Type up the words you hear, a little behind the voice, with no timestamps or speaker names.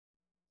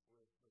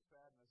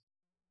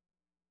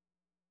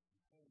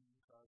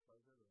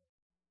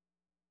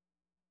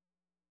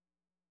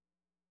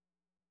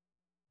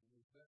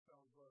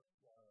telling book,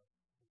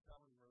 the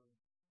selling room,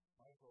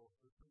 Michael,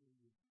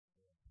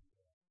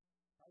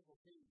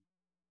 Michael P.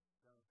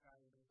 Now, it's kind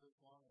of been this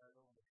long, and I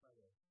don't want to try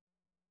to,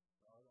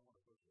 no, I don't want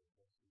to push it. I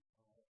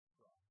don't want to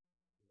try.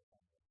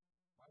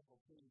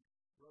 Michael P.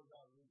 wrote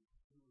about it.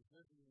 He was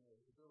visiting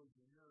a village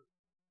in Europe.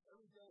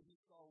 Every day he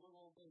saw a little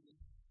old lady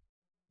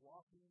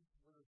walking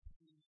with a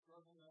ski,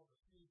 struggling up a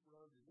steep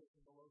road to get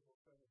to the local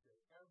cemetery.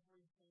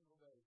 Every single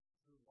day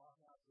she would walk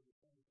out to the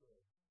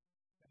cemetery.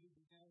 And he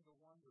began to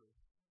wonder.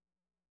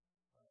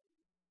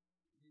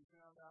 He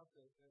found out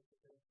that the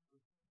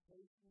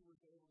pace she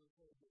was able to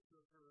take, it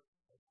took her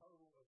a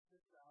total of 6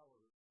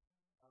 hours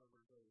out of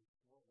her day.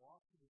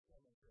 Walk to the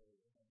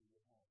cemetery and then to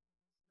get home.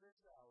 6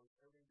 hours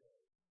every day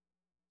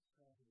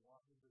spent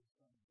walking to the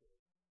cemetery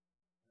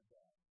and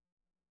back.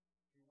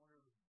 He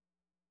wondered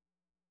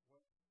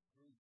what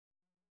grief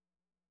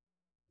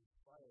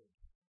inspired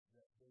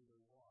that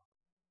daily walk.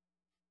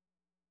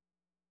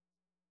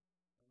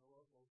 And the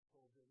locals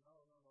told him, no,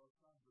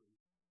 it's not grief.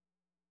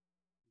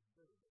 It's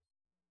bitterness.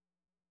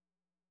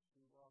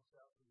 She walks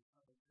out to the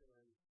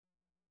cemetery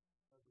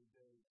every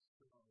day to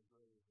sit on the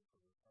grave of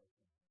her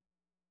husband.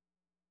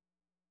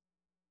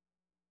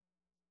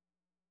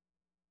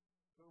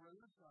 So at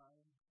this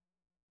time,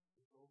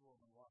 this old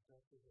woman walked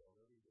up the hill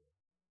every day.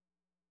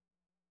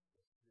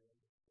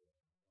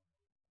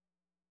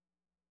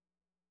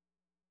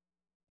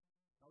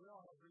 Now, we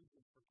all have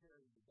reasons for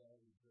carrying the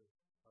baggage of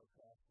our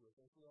past with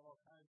us. We have all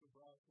kinds of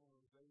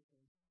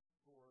rationalizations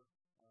for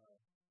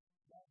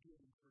not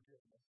giving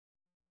forgiveness.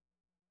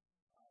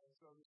 And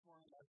so this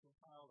morning I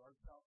compiled our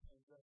top 10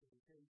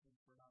 justifications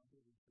for not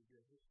giving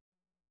forgiveness.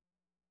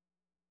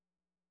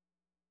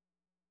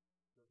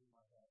 That we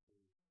might have to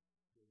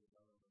give the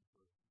government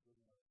for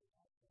giving us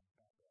the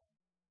top 10 countdown.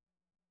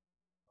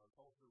 Our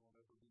culture will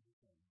never be the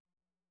same.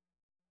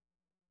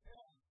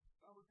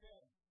 Number 10.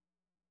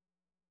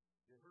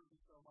 It hurt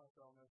me so much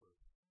I'll never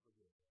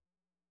forgive them.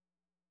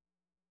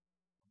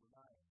 Number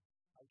 9.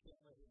 I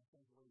can't let him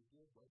think what he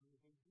did wasn't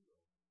a big deal.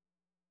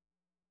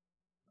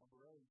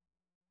 Number 8.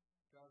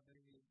 God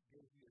gave me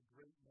a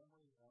great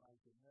memory and I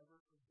could never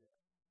forget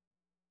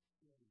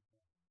anything.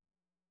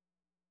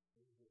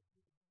 Number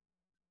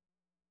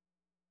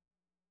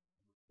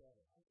 7.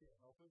 I can't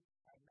help it.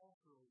 I'm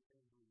naturally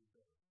angry and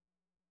bitter.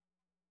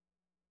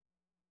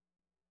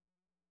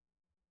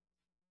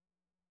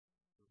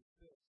 Number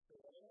 6.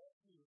 So I ask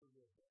you to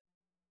forgive them.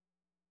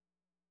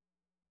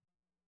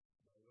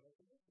 Why would I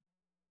forgive them?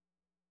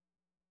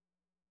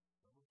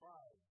 Number 5.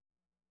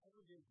 I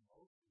forgive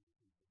most of the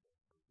people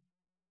that hurt me.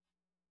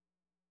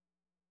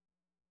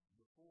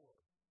 Number 4.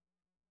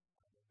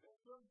 I'm a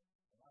victim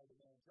and I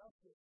demand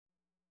justice.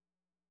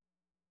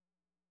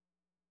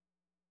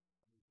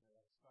 Let me say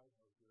that side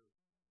note here.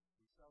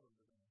 We seldom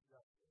demand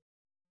justice,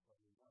 but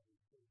we want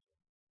education.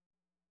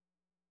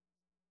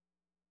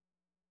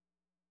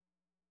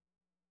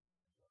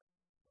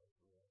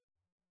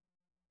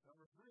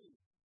 Number 3,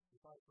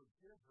 if I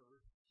forgive her,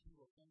 she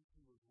will think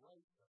she was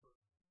right to hurt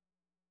me.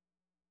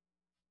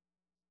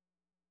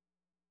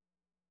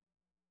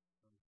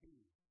 Number 2,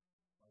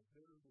 my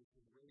bitterness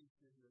and rage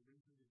give me a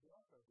reason to get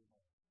up every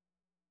morning.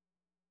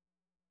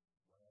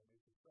 Why I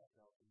make the stuff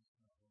out these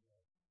not away.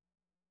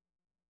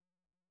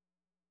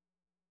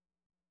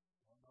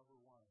 Number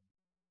 1,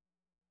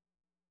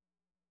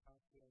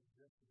 constant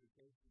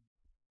justification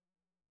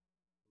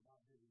for not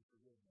giving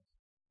forgiveness.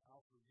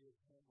 I'll forgive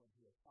him when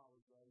he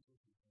apologizes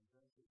and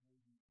confesses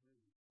me he's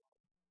really sorry.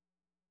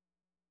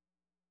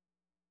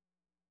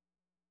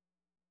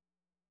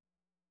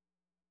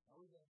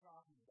 Now, we've been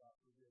talking about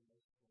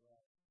forgiveness for the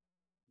last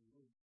few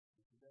weeks,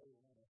 and today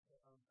we're going to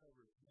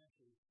uncover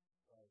essentially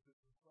just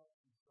a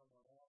question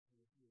someone asked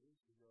me a few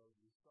weeks ago as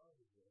we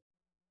started this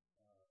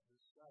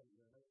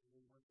study, and it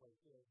went like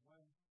this: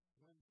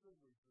 when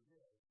should we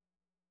forgive?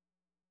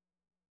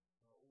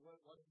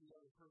 What if the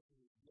other person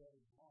is dead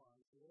and gone?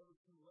 Is it ever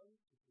too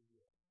late to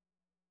forgive?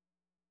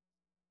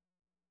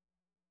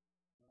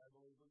 And I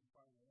believe we can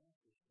find the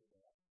answers to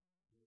that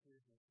in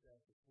Ephesians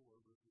chapter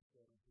 4, verses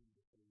 17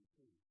 to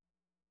 32.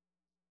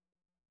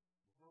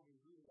 Before we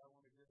read, I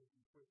want to give us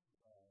some quick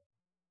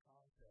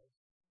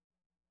context.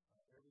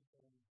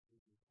 Everything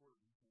is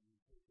important when you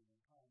take it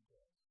in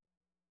context.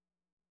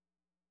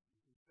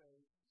 You can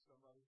say,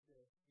 somebody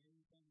says,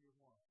 anything you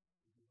want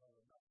if you have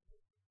enough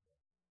patience.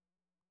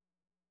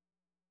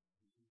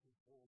 You can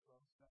pull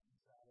some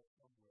sentence out of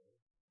somewhere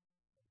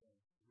and then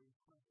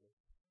reprint it.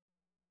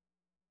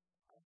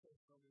 I say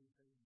so many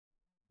things.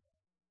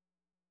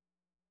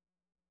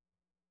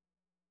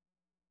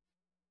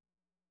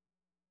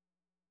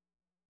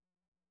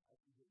 I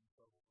can get in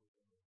trouble for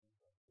some of the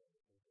things I say.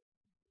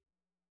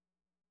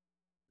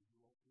 If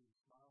you won't see a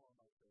smile on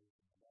my face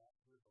and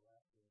hear the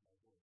laughter in my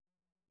voice, it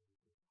is just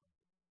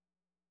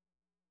printed.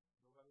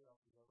 Nobody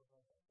else has ever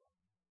had that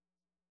problem.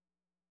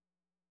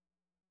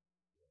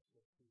 Yes,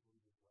 just people who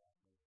just laugh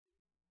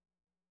maybe.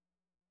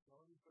 So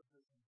let me put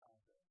this in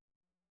context.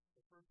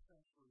 The first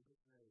century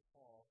missionary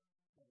Paul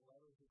sent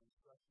letters of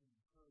instruction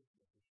and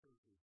encouragement to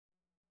churches.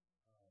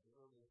 The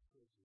earliest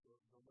churches.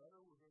 The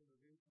letter we're going to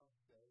read from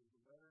today is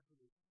a letter to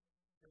the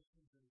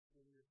Christians in the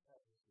city of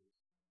Ephesus.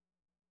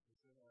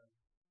 It's in a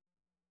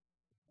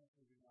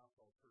country we now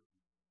call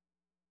Turkey.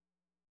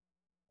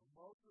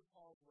 Most of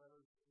Paul's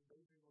letters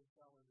basically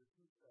fell into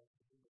two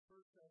sections. In the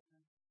first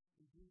section,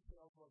 he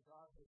details what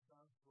God has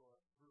done for us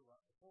through the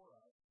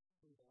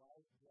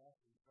life, death,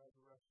 and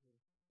resurrection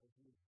of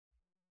Jesus.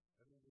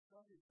 And in the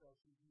second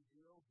section, he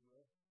deals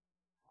with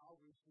how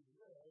we should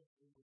live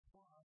in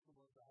response to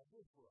what God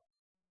did for us.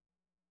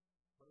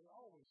 But it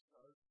always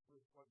starts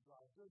with what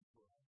God did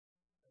for us,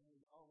 and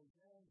it always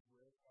ends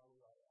with how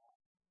we ought to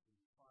act in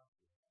response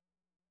to that.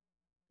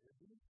 And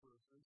these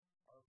verses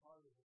are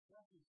part of the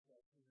second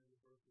section in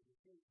the book of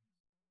Ephesians.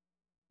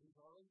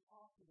 He's already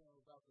talked to them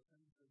about the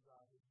things that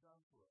God has done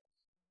for us.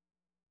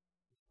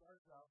 He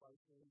starts out by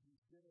saying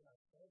he's given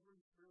us every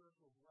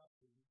spiritual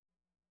blessing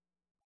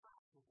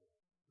possible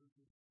through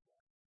Jesus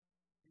Christ.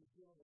 He's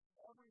given us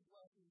every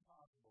blessing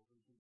possible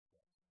through Jesus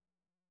Christ.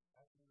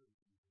 That's one of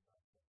the things about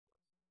that blessing.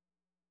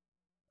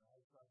 And I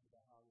was talking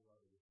about how we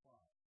ought to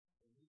respond.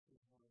 And this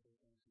is one of the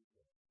things he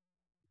said.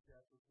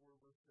 Chapter 4,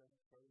 verse 7,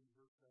 starting in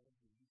verse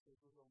 17, he says,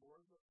 "With the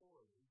Lord's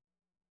authority,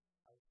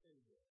 I say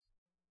this.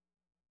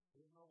 It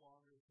is no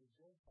longer the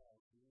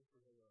Gentiles do, for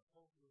they are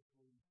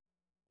hopelessly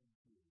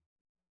confused.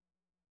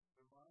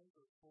 Their minds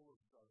are full of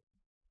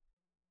darkness.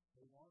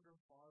 They wander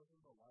far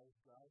from the life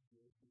God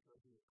gives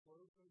because they have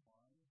closed their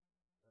minds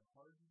and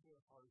hardened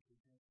their hearts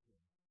against Him.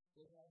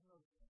 They have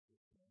no sense of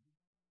sin.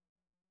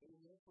 They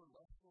live for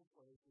lustful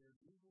pleasure and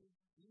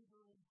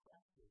eager in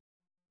practice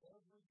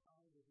every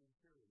kind of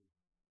impurity.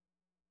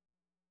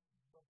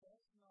 But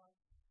that's not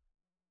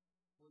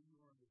what you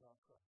learned about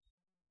Christ.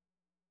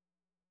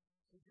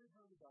 So you've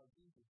heard about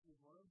Jesus.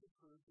 You've learned the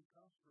truth that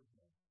comes from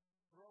Him.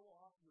 Throw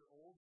off your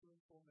old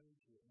sinful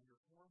nature and your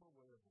former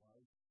way of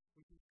life,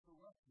 which is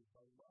corrupted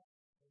by lust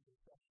and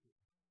deception.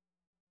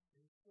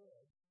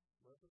 Instead,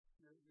 let the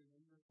Spirit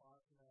renew your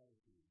thoughts and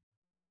attitudes.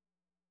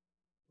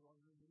 Put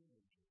on your new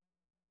nature,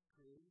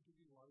 created to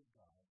be like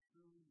God,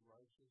 truly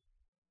righteous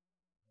and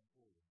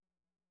holy.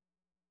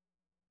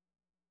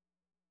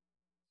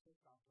 So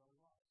stop telling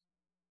lies.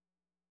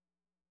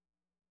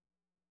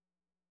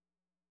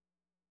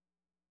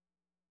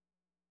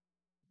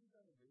 Isn't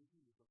that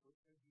amazing that the first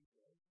thing he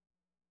said?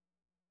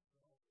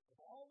 Of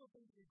all the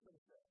things he could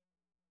have said.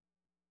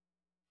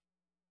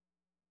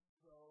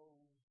 So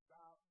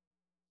stop.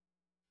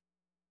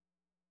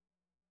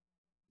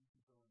 You can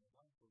fill in the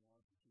blank for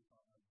one, but you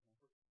thought I was going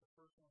first. The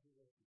first one he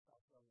was to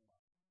stop telling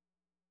lies.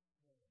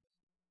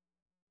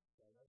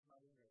 So that's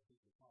not in there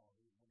people follow.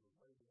 When we're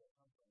ready to get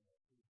something that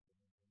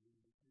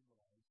proves them,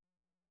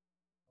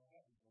 and we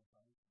realize that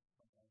happens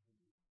sometimes when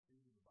you're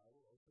reading the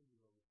Bible, open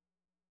your over.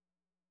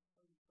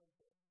 How do you say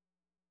that?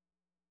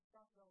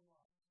 Stop telling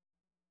lies.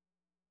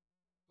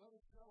 Let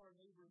us tell our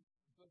neighbors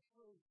the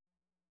truth.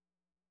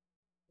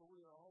 For we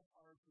are all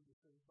parts of the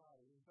same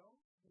body. And don't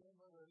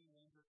let any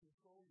anger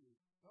control you.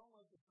 Don't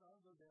let the sun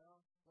go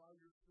down while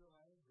you're still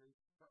angry,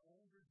 for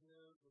anger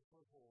gives a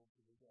foothold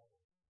to the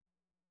devil.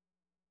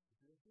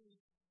 If you're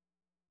peace,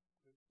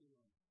 quit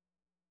stealing.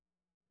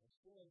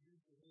 Instead,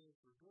 use the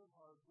hands for good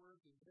hard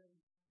work and then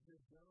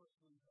give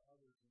generously to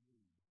others in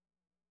need.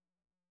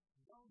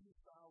 Don't be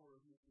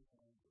sour with your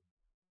anger.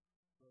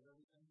 Let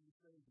everything you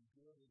say be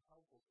good and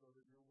helpful so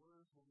that your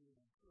words will be an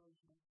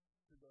encouragement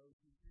to those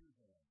who hear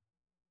them.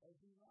 And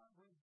do not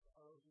bring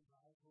sorrows and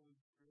not Holy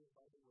Spirit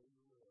by the way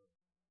you live.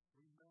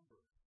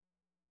 Remember,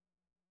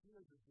 He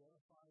has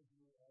identified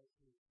you as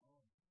His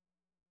own,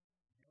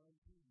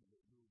 guaranteeing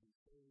that you will be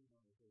saved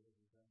on the day of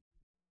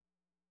redemption.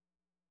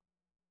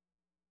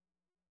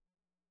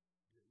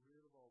 Get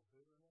rid of all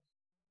bitterness,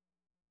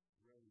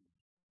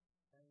 rage,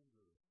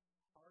 anger,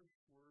 harsh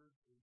words,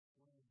 and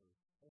slander,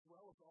 as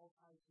well as all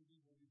types of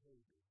evil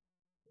behavior.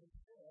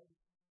 Instead,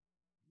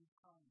 be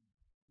kind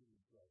to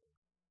each other,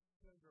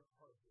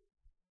 tender-hearted,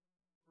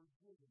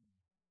 forgiving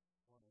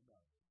one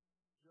another,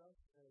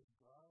 just as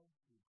God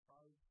through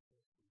Christ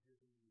has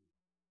forgiven you.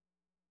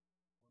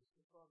 I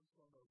want to focus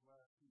on those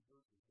last two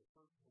verses. The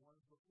first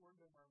ones before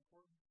them are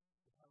important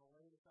to kind of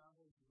lay the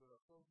foundation, but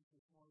our focus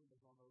this morning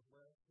is on those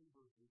last two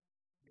verses.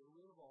 Get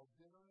rid of all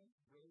bitterness,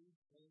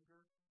 rage,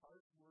 anger,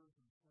 harsh words,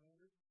 and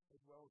slander, as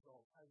well as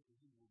all types of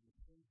evil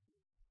behavior.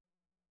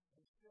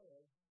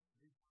 Instead,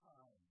 be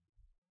kind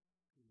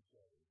to each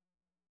other,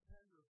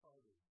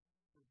 tender-hearted,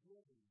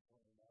 forgiving one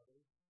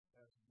another,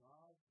 as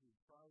God through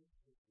Christ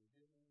has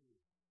forgiven you.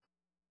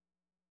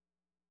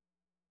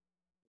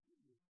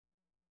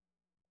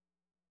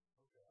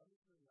 Okay, I'm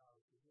just being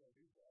honest with you. I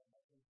do that.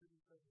 I think could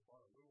you set the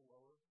bar a little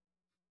lower?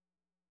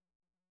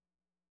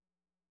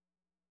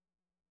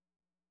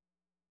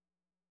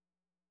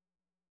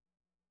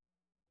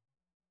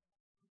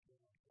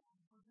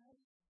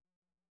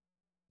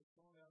 It's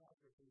throwing that out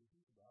there for you to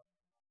think about.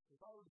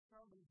 If I were to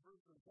sum these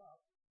verses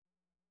up,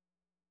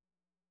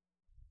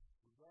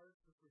 regards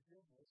to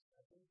forgiveness,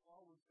 I think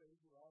Paul would say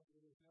to us,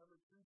 it is never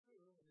too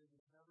soon and it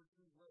is never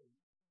too late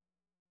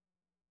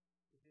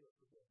to get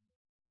forgiveness.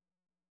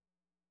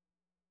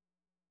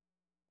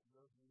 And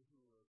those of you who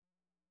are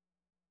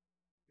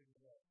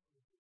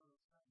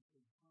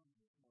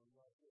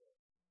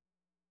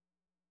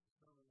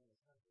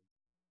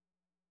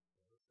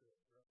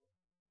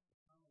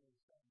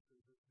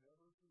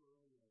never too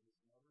early and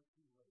it's never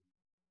too late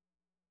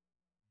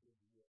to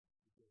give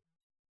the gift.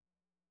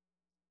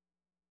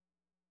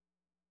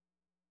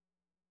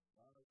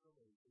 Not a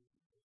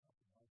relationship or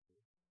something like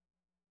this.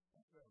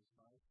 That sounds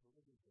nice, but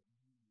what does it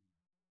mean?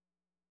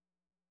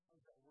 How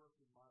does that work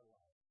in my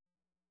life?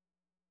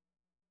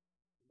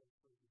 So let's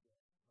break it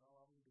down. Well,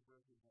 I need to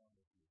break it down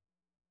with you.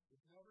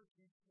 It's never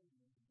too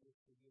soon to give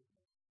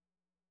forgiveness.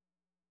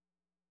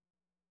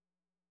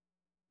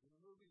 In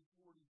the movie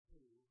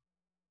 42,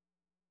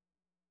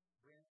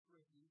 Branch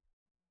Rickey,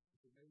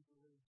 the Major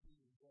League team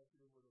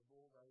executive with a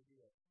bold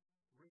idea.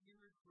 Rickey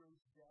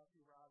recruits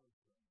Jackie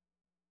Robinson,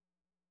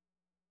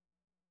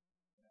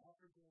 an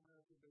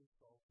African-American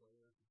baseball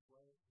player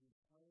who's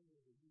playing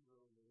in the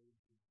Negro League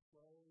to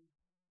play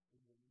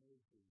in the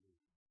Major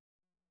League.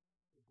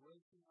 To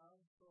break the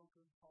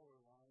unspoken color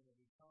line and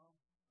become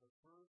the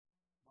first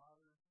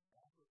modern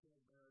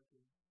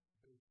African-American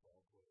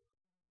baseball player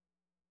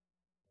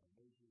on a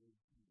Major League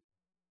team.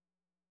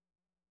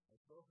 As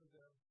both of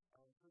them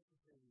are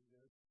anticipating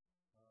this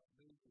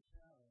major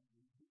challenge,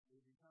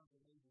 it becomes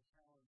a major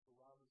challenge for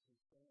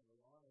Robinson's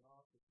family on and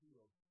off the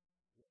field.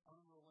 The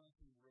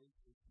unrelenting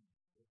racism,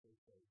 as they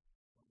say,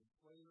 from the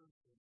players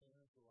and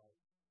fans alike.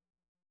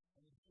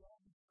 And as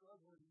Jack is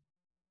struggling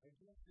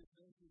against his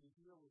nature to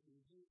deal with it,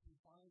 he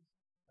finds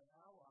an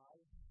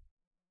ally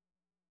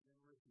in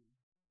Rickey,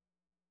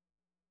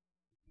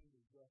 the team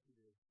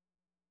executive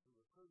who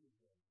recruited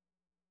him,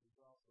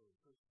 who's also a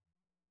Christian.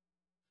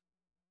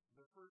 In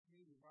the first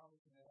meeting,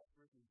 Robinson asked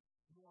Rickey,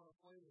 "You want a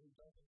player who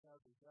doesn't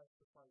have the guts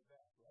to fight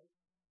back, right?"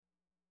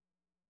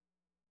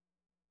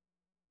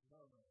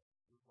 No,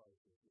 replied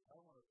Rickey. "I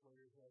want a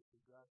player who has the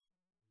guts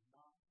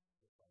not to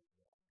fight back.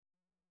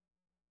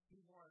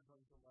 People aren't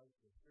going to like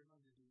this. They're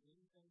going to do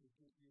anything to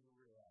get you to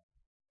react.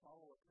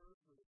 Follow a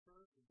curse with a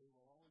curse, and they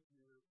will only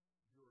hear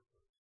your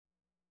curse.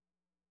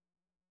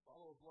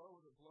 Follow a blow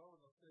with a blow,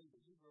 and they'll say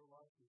the Negro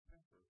lost his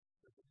temper,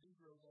 that the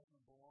Negro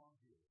doesn't belong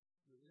here.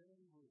 Your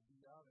enemy will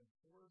be out in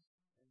force,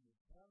 and you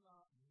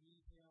cannot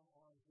meet him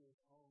on his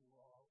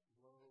own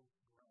low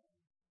ground.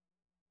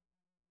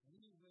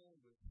 We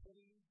win with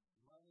pity,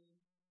 money,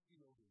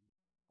 fielding,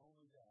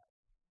 only that.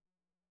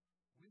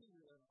 We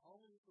win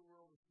only if the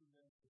world is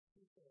convinced of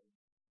two things: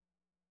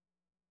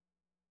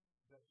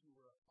 that you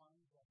were a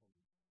fine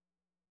gentleman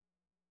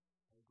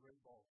and a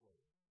great ball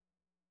player.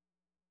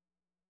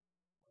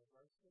 Like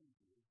our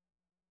Savior,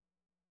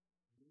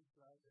 we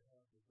try to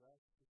have the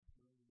guts to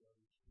turn the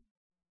other cheek.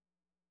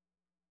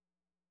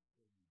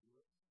 Can you do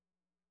it?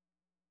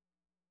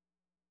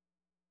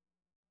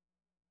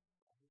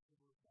 I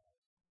get the word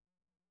out.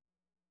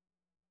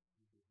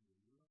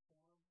 You give me a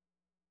uniform.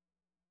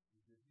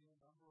 You give me a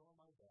number on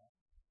my back.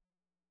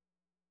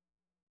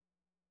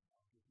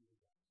 I'll give you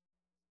a gun.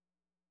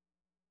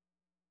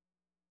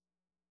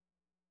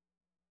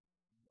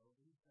 You know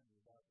anything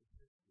about the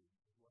history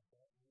of what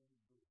that man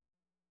did?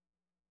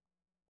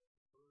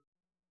 The first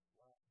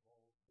black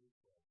ball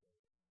baseball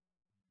player in the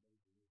Major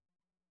League.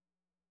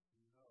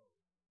 You know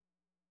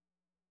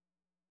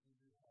he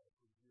knew how to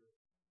forgive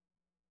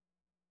immediately.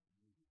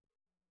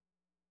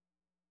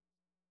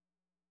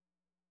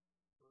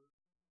 First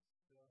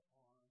step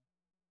on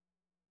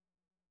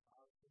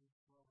our things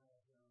thrown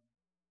at him,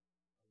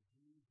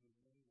 abused in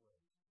many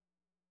ways.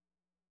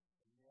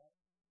 And yet,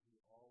 he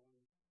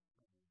always came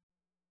late.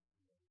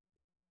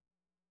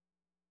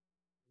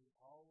 He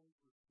always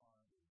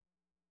responded with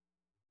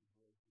the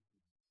grace of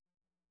Jesus.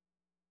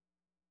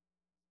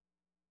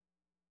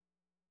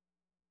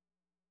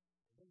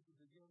 I think to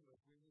begin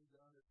with, we need to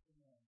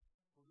understand,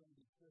 we're going to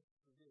be quick to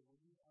forgive. We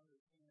need to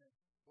understand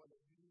what it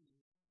means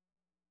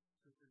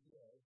to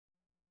forgive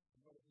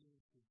and what it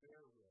means to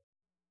bear with.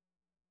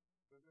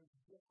 But there's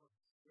a difference.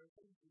 There are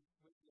things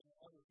with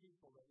other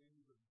people that we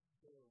need to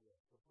bear with,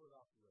 to put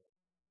up with,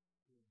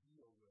 to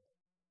deal with.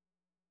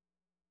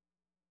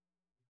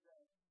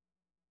 Okay?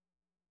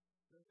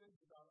 There are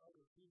things about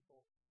other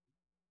people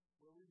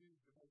where we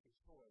need to make a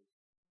choice.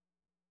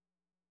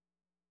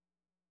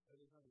 Are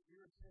they going to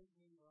irritate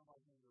me, or am I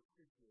going to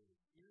appreciate it?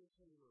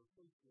 Irritate or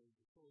appreciate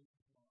the choice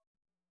is mine.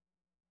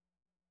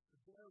 To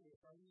bear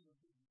with, I need to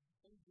be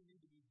things we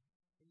need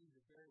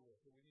to bear with,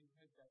 and we need to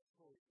make that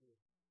choice to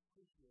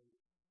appreciate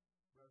it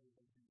rather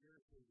than be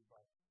irritated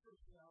by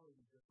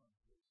personality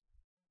differences,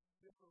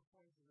 different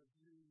points of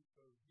view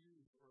or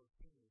opinions,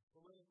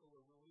 political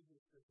or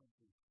religious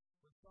differences.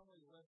 When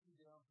somebody lets you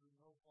down through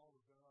no fault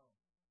of their own,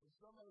 when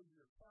somebody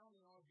you're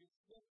counting on gets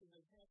sick and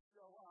they can't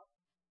show up,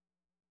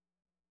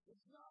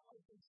 it's not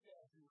like they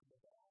stab you in the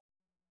back.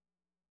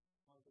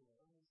 Like they were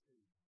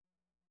honestly,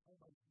 I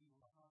might be in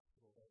the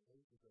hospital that day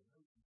with a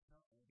note you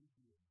count and be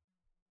healed.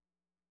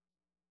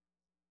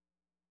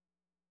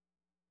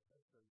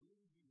 That's a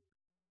really weird.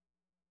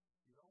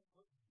 You don't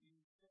put being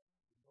sick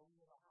and going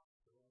to the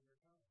hospital on your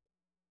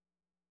calendar.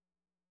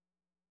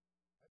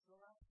 That's the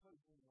last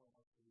place anyone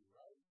wants to be,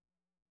 right?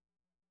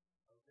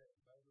 Okay,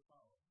 that's the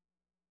following.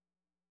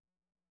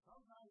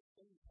 Sometimes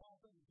things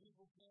happen and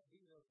people can't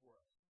be there for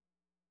us.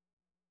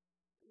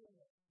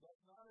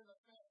 That's not an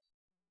offense.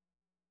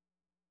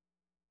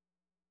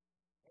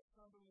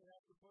 something we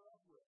have to put up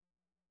with.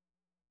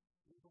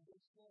 People get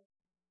sick.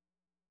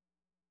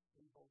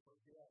 People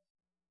forget.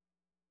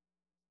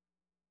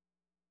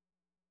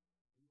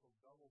 People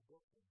double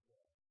book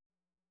themselves.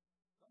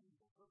 Some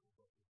people triple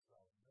book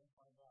themselves and then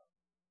find out.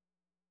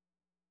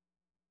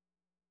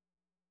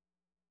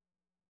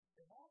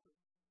 It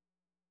happens.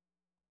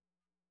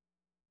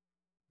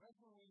 That's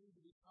when we need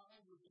to be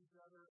kind with each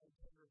other and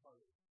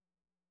tender-hearted.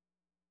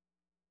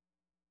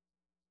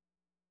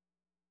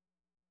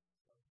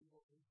 Some people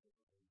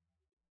intimately need it.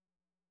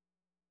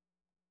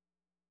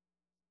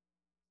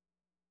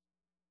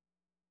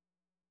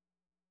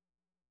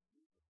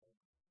 Here's the thing.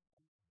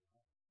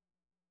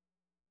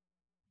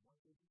 What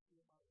did you see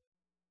about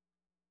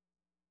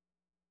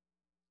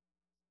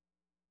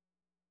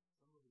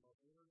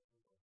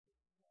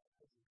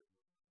it?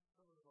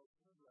 Some of the most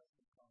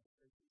interesting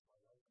conversations my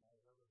wife and I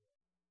have ever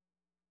had.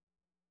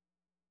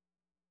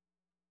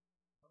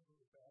 Some of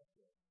the fact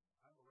that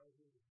I'm a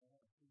right-handed man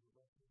and she's a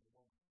left-handed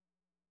woman.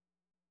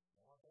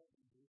 Well, what that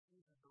means is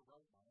she's in her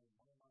right mind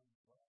and my mind is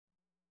left.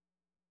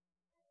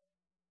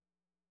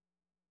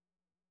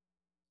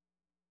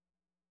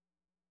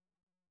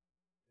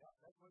 Yeah,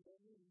 that's what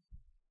that means.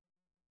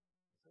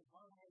 Since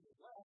my mind is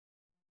left,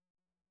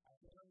 I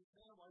can't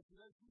understand why she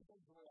does two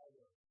things the way I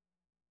do.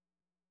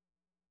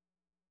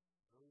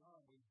 Early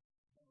on, we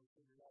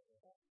figured out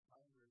that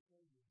time we were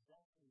saying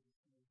exactly the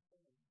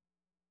same thing,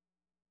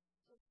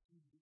 just two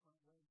different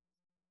ways.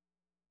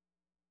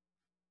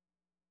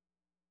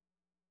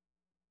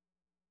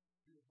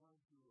 We have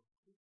learned to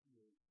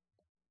appreciate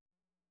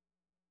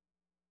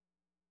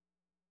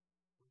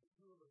when the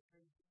two of us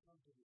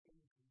come to the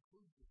same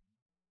conclusion,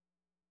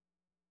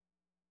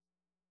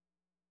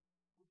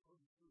 we're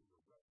pretty sure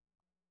we're right.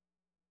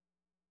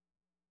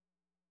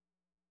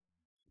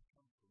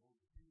 She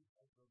comes from over here,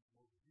 I come from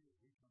over here,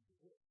 we come to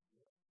this. Yeah.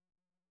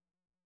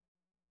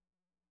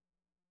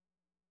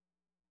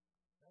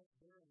 That's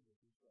bearing with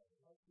each other.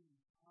 That's being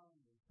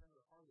kind and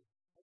tender-hearted.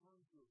 That's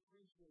learning to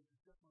appreciate the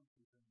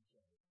differences in each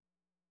other.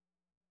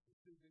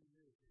 It's too being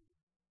irritated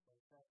by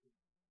the fact that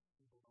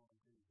people don't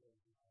agree very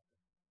often.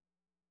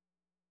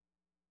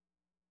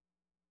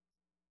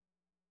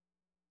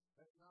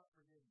 That's not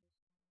forgiveness.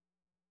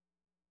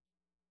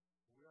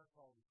 We are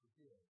called to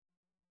forgive.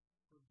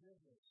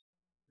 Forgiveness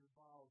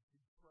involves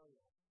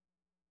betrayal.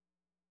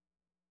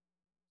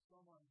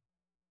 Someone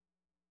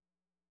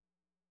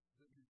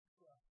that you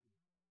trusted,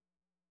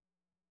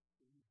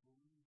 that you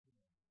believed in,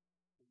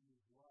 that you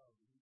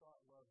loved, that you thought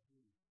loved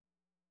you,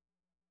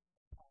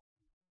 attacked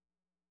you in some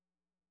way.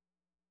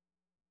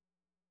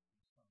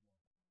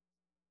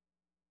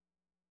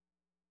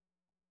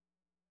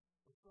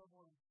 Or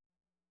someone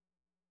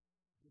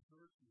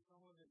deserts you,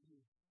 someone that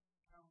you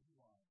counted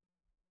on,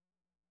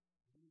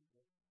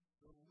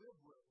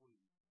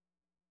 deliberately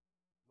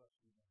lets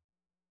you know.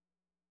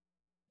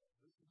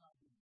 This is not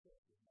being sick,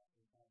 it's not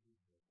being there for you.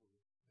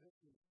 This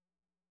is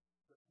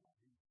just not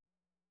being.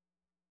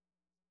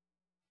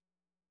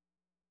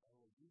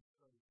 Oh, you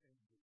try to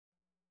change it.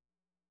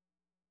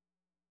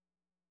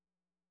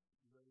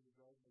 You ready to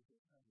go make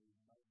it memory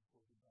the night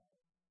before you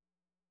die?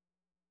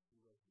 You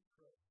ready to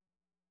pray?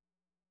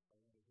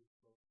 I want to get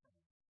close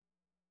friends.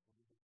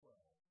 What is it 12?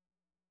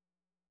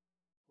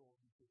 Sold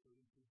him for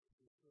 32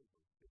 pieces of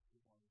silver,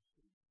 51 a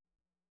sheep,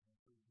 and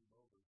turned him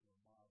over to a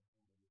mob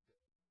one of the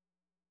dead.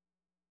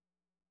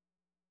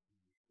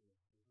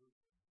 He was still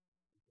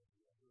deserted because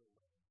the other 11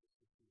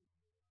 disappeared.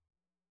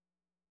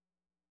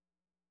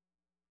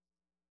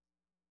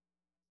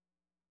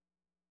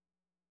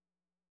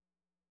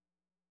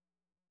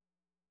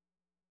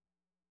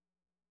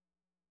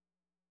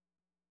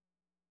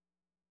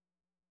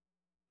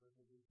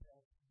 Whether we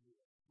have to be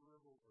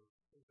verbal or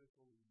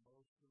physical,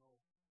 emotional,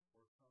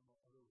 or some other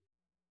thing,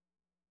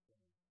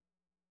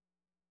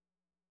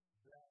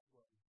 that's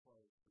what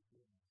requires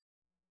forgiveness.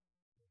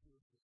 And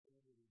here's the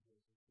standard of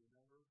this.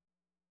 Remember,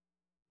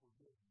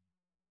 forgiving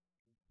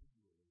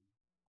continually,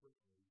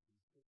 quickly,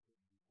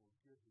 consistently,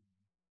 forgiving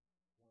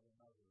one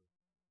another,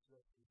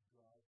 just as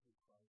God through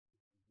Christ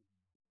has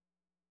forgiven you.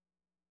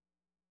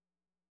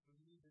 So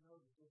you need to know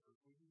the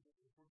difference.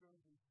 If we're going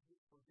to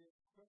forget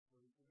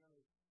quickly, we're going to do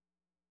it soon.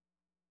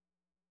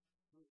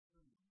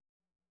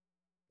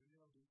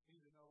 We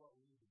need to know what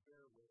we need to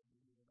bear with, and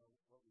we need to know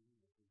what we need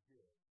to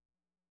forgive.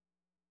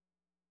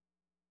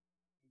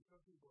 And some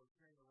people are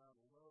carrying around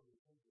a load of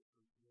bitterness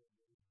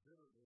is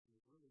really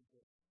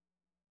just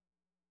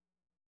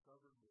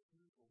covered with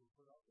people who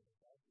put up with the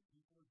fact that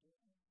people are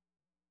different.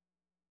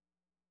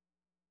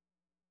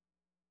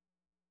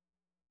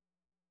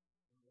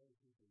 And the other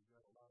people have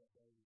got a lot of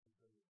babies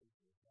because of things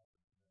that have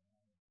happened to them.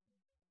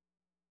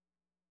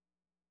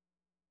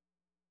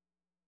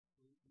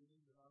 I understand that. We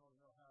need to not only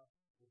know how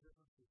the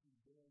difference between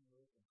dealing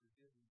with and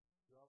forgiving,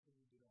 we also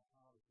need to know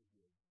how to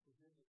forgive.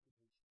 Forgiveness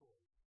is a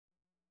choice.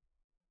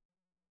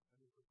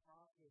 And it's a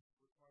process that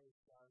requires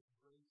God's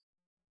grace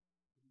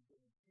to be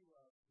given to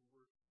us, to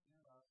work in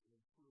us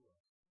and through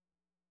us.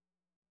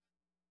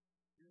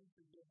 Human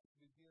forgiveness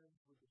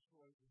begins with the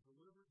choice, a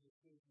deliberate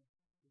decision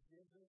to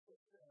give this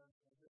offense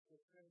and this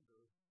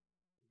offender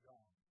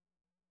gone.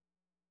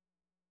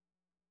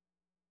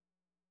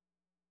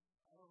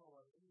 I don't know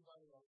about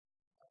anybody else.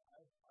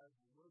 I've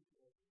looked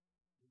at,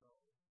 you know,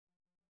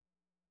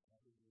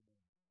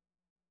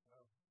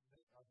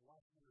 I've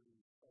watched some of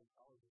these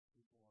psychologist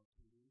people on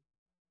TV,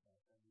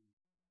 and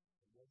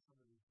read some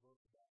of these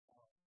books about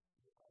how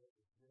it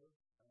was good,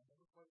 and I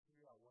never quite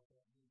figured out what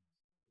that means.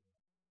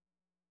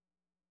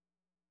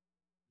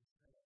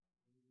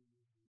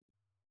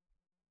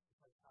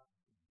 It's like talking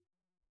to you.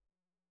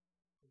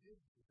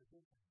 Forgiveness is a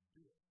good thing.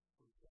 Do it.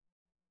 Forget.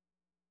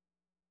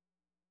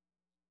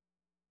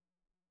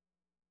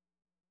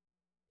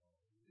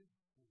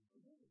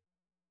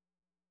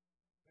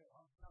 Hey,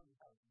 I'm telling you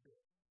how to do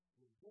it.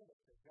 We give it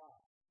to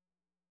God.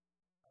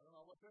 I don't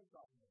know what they're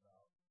talking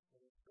about, but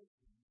as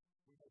Christians,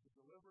 we make a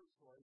deliberate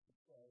choice to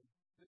say,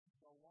 this is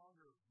no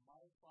longer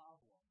my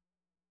problem.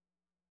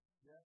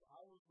 Yes,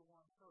 I was the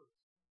one hurt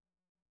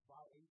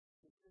by a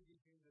specific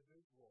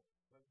individual,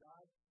 but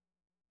God,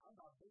 I'm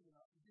not big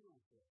enough to deal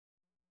with this.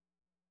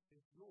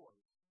 It's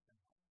yours.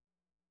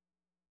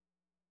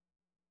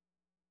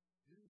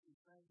 Use the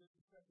same, this is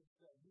the second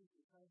step, use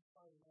the same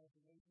side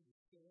imagination to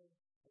stand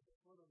at the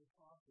foot of the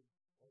cross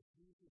as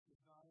Jesus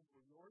is dying for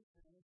your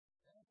sins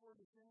and for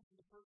the sins of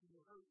the person who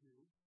hurt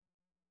you.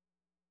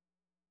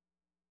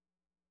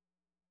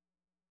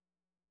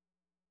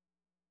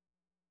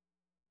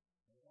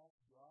 And that's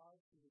God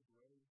to the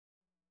grave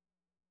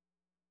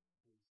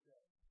to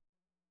accept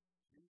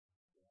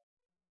Jesus' death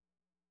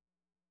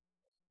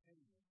as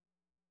payment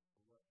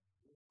for what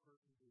this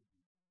person did to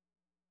you.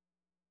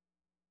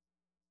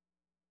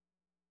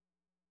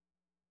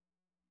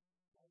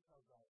 That's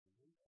how God will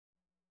do that.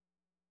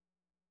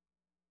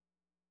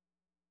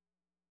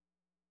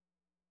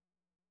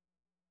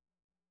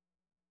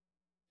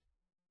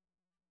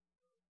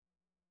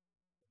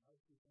 The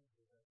most two things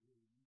that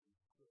really easy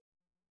to quit.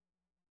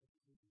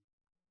 It's easy.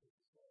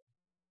 It's slow.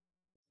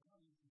 It's not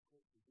easy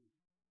quit to do.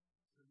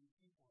 So you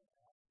keep on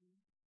asking,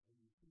 and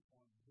you keep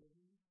on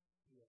giving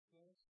the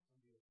offense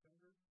and the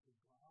offender to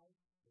God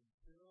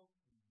until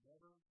you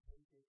never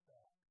take it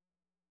back.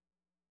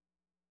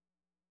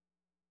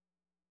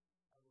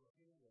 I will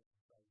hand it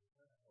inside your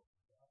head. I hope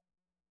that.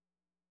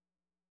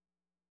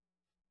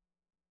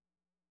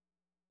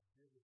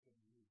 Give it to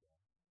you,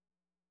 God.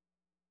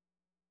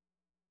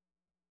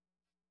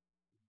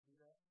 Did you see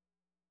that?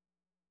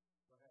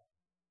 What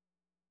happened?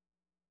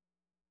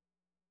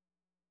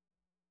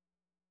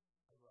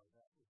 I wrote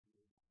that with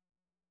you.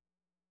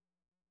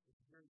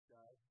 It's great,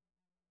 guys.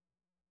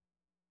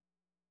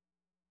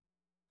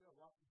 Still,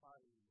 watch the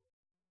Bible you will.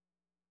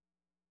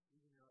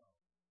 Even your own.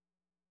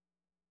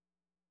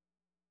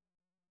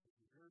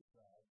 If you hurt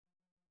God,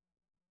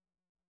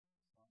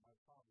 it's not my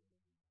problem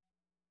anymore.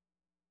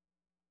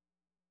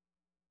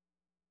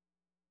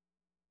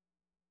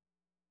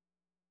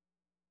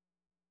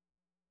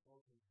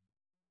 Both of you.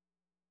 And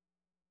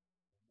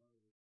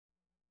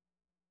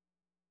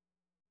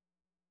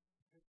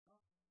know that it's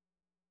not.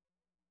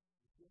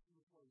 You get to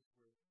the place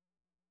where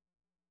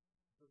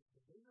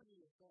the bigger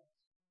the offense,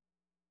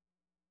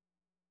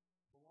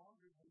 the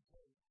longer they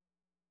take.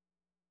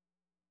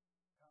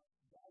 Now,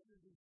 God can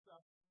do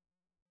stuff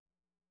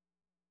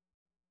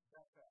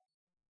that fast.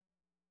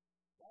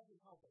 God can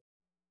help us.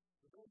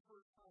 The very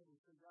first time we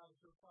figure out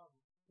it's your problem,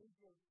 He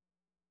can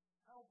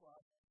help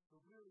us to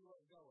really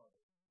let go of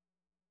it.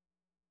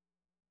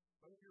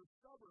 But if you're a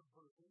stubborn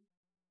person,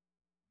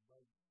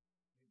 like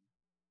me,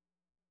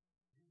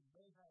 you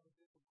may have a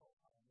difficult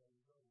time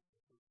letting go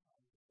the first time,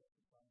 the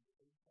second time, the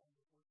third time,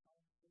 the fourth time,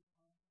 the fifth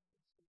time, the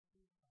 16th time.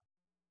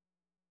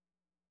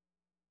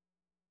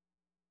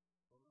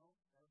 So don't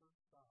ever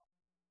stop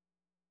asking and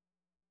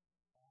giving them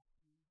to God.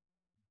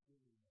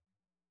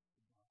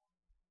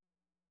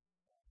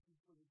 Asking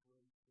for the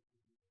grace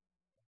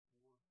to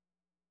forgive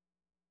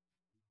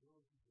and for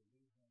the ability to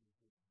leave them with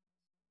goodness.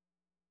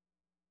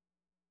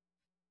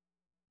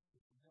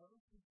 It's never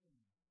too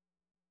soon.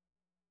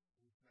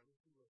 It's never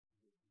too late to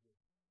get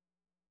forgiveness.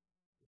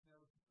 It's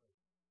never too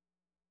late.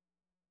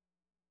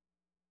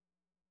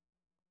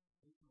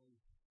 Recently read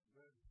something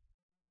that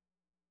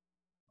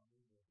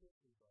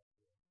history buff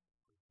will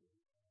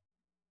appreciate.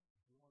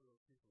 If you're one of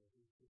those people that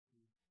read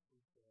history,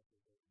 please stay up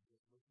with it and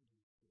just listen to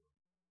the story.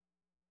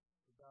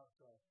 It's about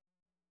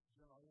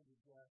General Andrew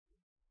Jackson,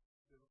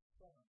 the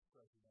 7th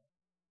president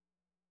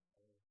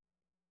of our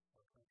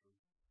country,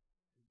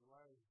 in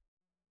July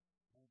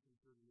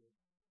 1938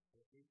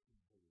 or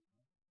 1838,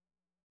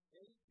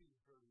 right?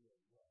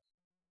 1838, yes.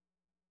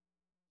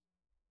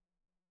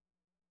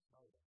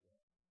 Sorry about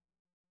that.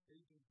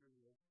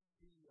 1838.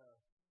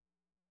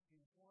 He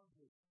informed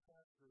his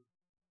pastor,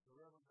 the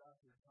Reverend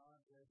Dr. John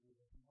Edwards,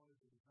 that he wanted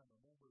to become a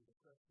member of the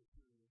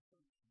Presbyterian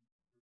Church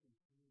and receive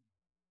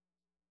communion.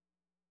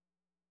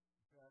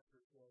 The pastor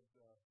said,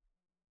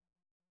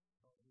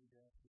 don't need to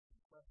ask him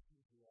some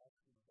questions. He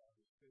asked him about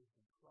his faith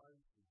in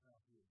Christ and how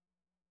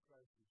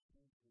Christ has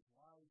changed his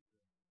life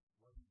and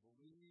what he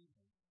believed.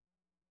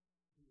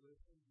 And he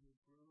listened, he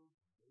approved,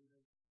 gave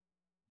his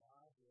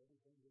nod to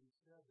everything that he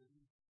said, but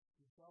he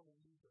felt a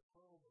need to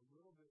probe a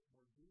little bit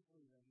more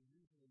deeply than he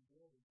usually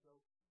did, and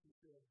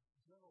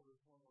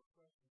one more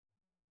question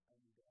I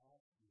need to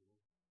ask you.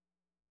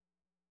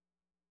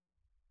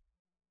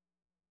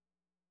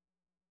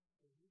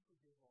 Can you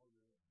forgive all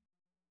your enemies?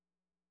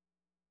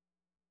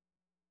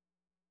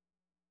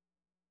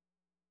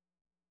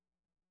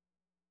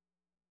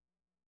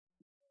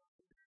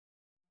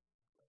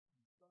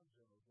 Son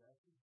General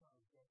Jackson, son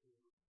of Jeffrey,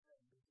 and this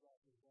chapter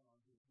is on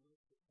his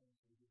list of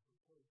things that he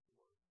prepared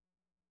for.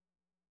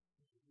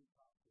 He should be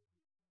top 50.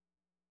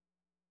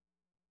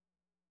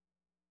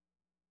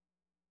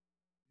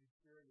 He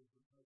shared his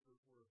professor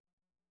for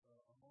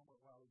a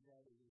moment while he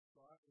gathered his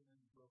thoughts, and then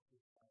he broke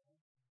his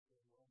silence and said,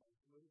 well, my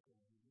political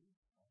enemies,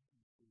 I can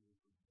freely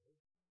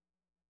forgive.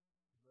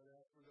 But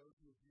as for those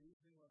who abused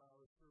me when I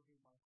was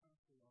serving my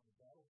country on the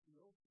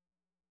battlefield,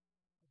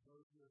 and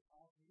those who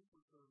attacked me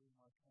for serving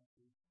my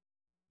country,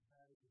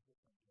 that is a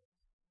different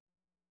case.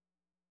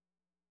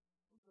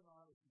 It's an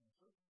honest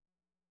answer.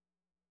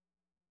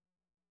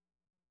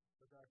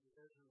 But Dr.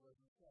 Ezra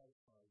wasn't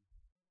satisfied,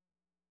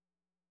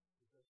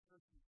 because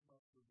Christians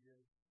must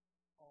forgive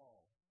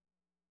all.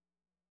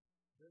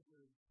 This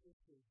is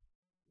insisted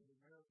that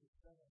America's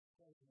seventh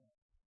president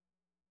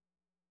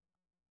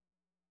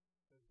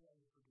has had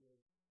to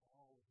forgive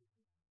all of his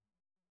enemies.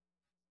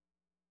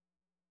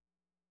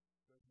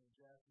 President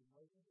Jackson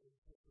wasn't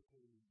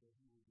anticipating that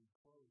he would be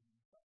closing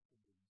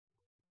custody for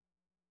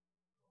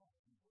he would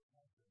have been the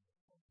president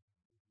of the United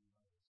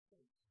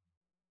States.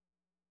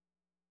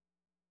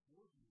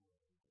 Would you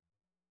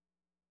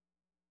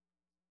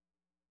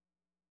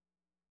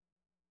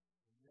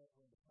And yet,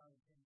 when the time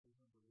came for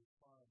him to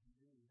respond, he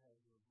knew he had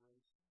to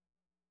embrace the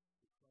claim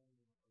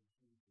of Jesus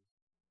and his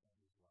life.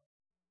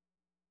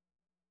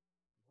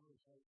 One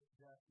of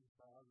Jackson's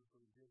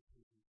biographers gives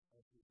his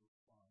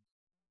response.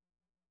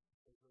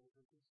 But there was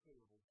a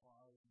considerable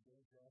pause, and then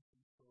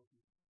Jackson spoke.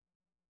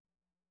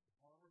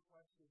 Upon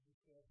reflection, he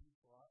said he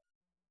thought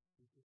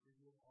he could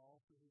forgive all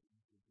who had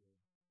injured him,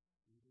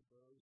 even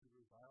those who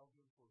reviled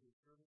him for his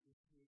services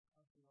to his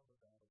country on the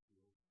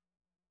battlefield.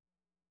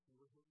 He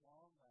was at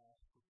long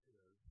last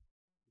prepared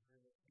to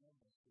grant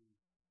amnesty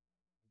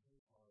in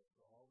his heart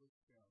to all the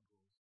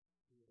scoundrels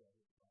who had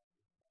ever crossed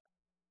his path.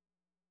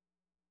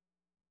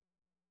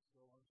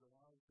 So on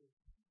July 15,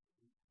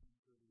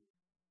 1838,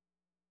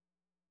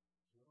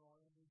 General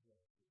Andrew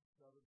Jackson,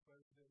 seventh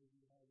President of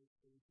the United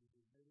States, was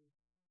admitted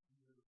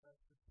into the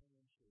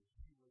Presbyterian Church.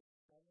 He was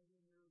 70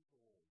 years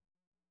old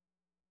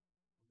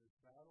when his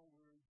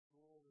battle-weary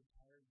soul and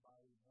tired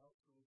body knelt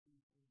to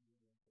receive communion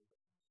for the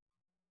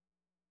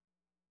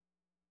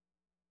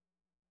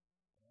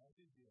And as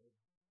he did,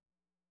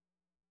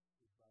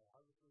 his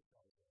biographer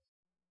tells us,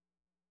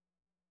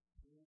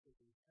 tears of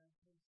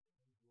repentance and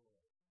joy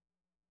trickled down his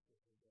cheeks.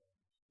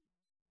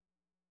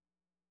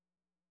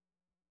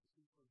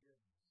 Seek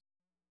forgiveness,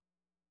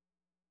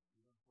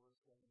 even for a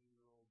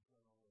 70-year-old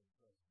general and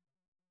president.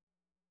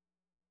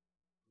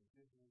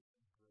 Forgiveness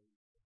and grace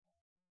and hope.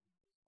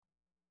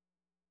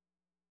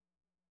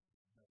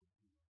 Never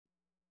too late.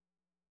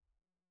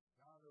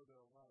 Now I know there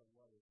are a lot of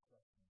what-if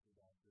questions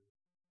about this.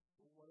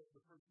 Well, what if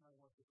the person I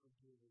want to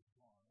forgive is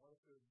gone? What if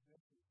they're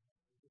missing?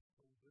 They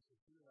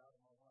disappeared out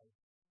of my life?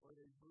 Or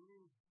they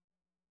moved,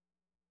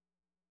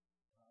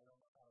 and I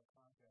don't know how to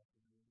contact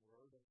them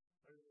anymore.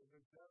 Or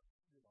they're just,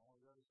 on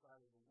the other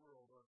side of the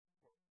world. Or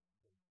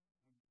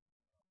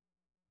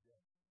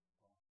gone.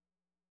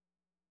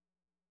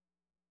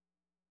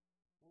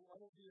 Well,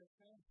 what if the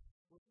offense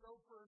was so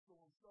personal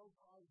and so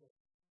private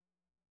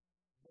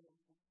that it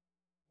would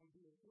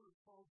be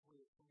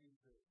inappropriate for me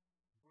to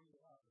bring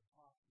it up and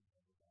talk to them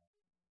about it?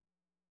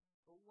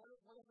 But what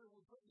if it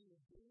would put me in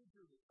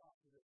danger to talk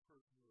to this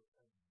person who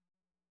offended me?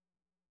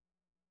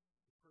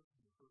 The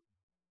person who hurt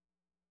me.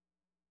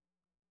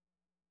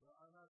 Well,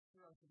 I'm not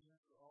sure I can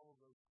answer all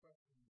of those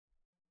questions,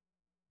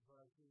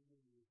 but I can give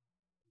you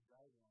a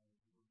guideline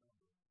to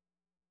remember.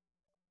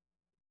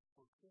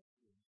 For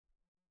Christians,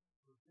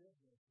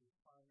 forgiveness is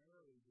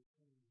primarily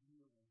between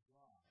you and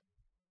God.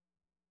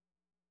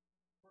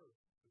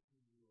 First,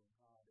 between you and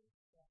God, and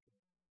second,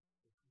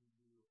 between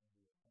you and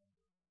the offender.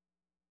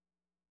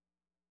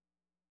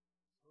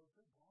 So if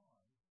they're gone,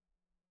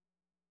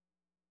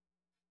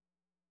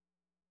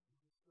 you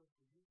can still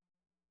forgive.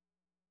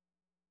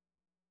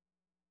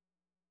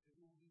 If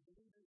it will be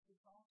dangerous to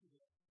talk to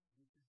them,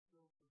 you can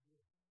still forgive.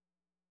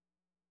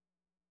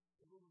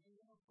 If it will be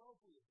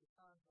inappropriate to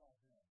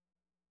contact them,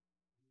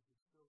 you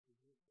can still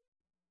forgive them.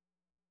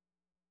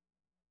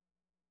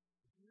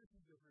 If you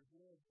need to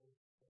forgive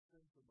a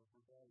symptom of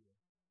rebellion,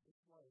 this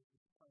life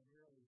is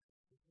primarily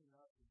between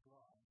us and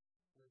God,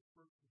 but it's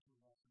first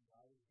between us and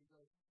God, is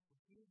because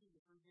refusing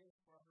to forgive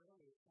is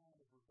primarily a sign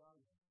of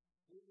rebellion.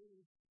 It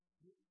is,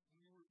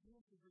 when you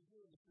refuse to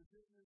forgive, the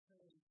forgiveness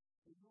saying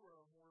that you are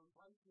a more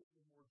righteous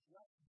and more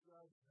just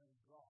judge than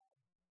God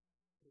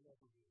could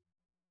ever be.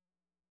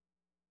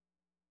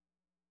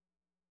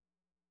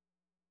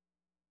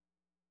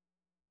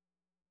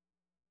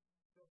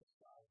 Set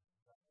aside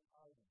that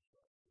I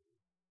instruct you.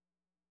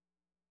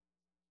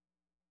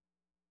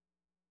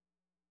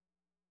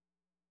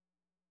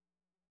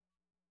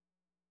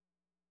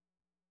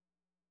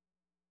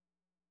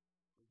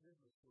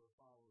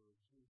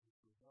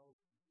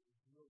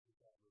 deals with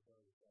that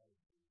rebellious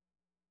attitude.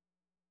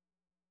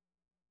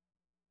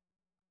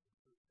 It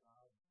puts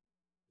God,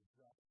 the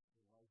just,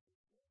 the righteous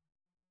one, on the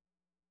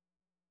throne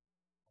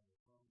where he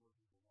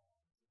belongs,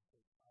 and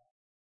takes back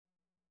at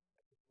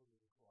the foot of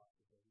the cross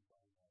that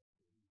everybody has to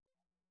leave on.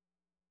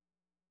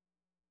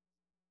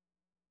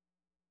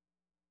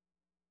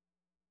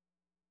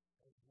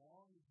 As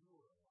long as you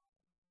are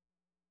alive,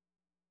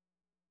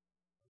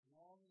 as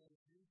long as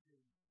you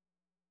can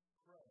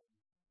pray,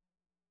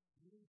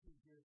 you can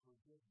give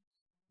forgiveness.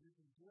 You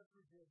can give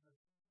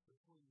forgiveness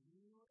between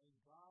you and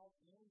God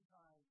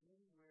anytime,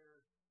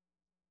 anywhere.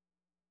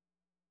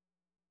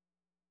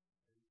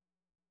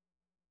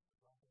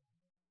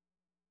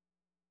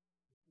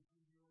 It's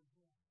between you and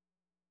him.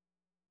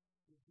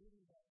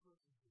 Forgiving that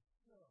person to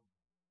him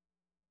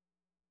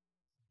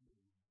is you.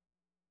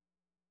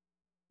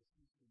 It's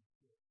too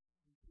sincere.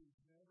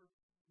 It's never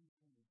too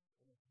soon,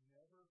 and it's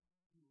never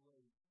too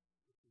late to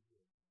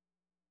forgive.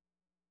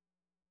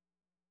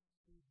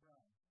 Steve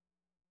Brown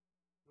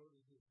wrote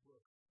in his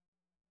book,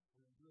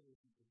 When Good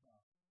Isn't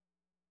Enough,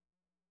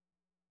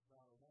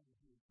 about a woman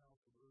who was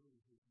counseled early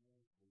in his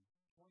ministry,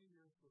 20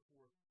 years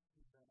before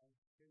he had been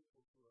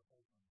unfaithful to her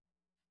husband.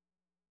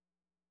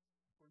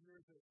 For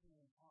years they came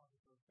in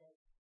contact. In fact,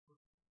 for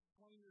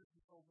 20 years he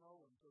told no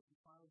one, so he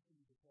finally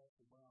came to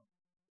Pastor Brown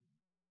and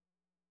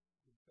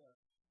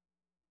confessed.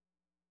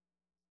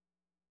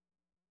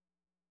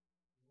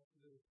 And after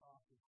they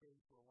talked and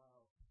prayed for a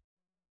while,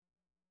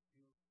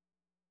 he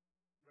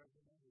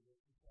recommended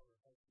that she tell her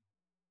husband.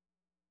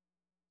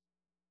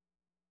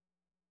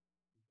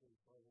 He said,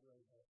 by the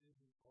way, that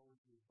isn't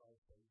always the advice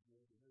I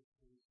give. In this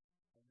case,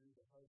 I knew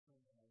the husband,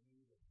 and I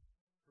knew that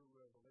her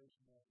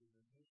revelation after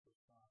the initial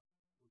shock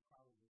would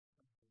probably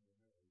strengthen their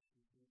marriage.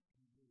 He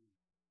knew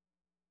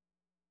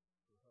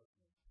her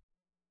husband.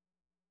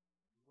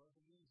 It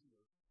wasn't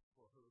easier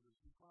for her, but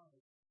she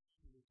promised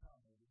she would tell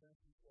him. And then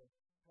she said,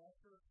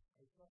 Pastor,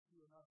 I trust you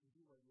enough to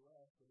do what you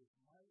ask, but if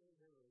my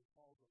marriage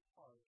falls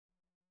apart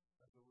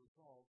as a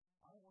result,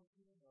 I want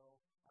you to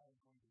know I am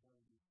going to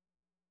blame you.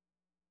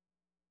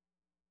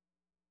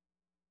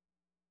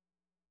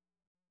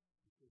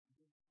 He said, you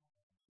didn't tell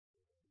me.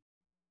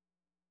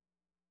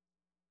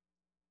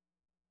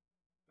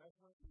 That's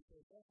when he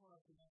said, that's when I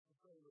began to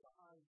pray with a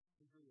high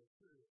degree of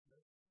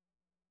seriousness.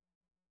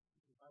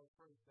 Because I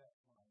prayed that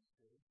when I was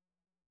saved.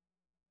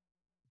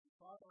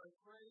 Father, I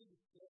prayed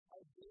that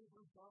I gave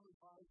her some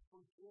advice,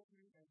 forgive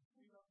me, and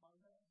clean up my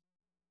mess.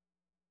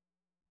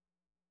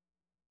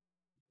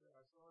 He said,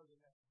 I saw her the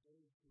next day,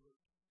 she was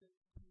 15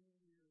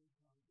 years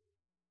younger.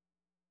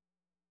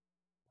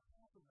 What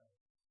happened to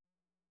her?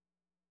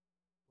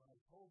 When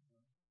I told him,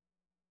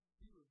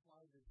 he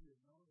replied that he had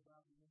known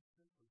about the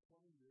incident for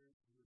 20 years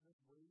and was just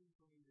waiting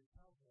for me to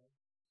tell him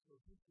so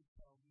he could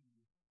tell me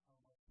how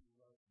much he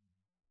loved me.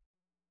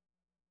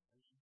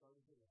 And she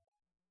started to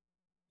laugh.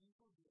 He forgave me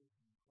 20 years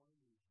ago.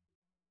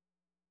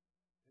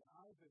 And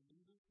I've been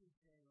needlessly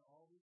carrying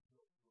all this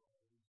guilt for all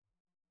these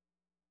years.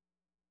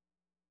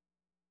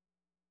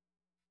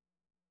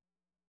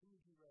 Who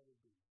would you rather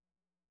be?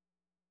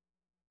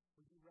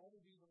 Would you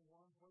rather be the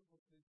one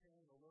pointlessly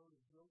carrying a load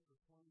of guilt for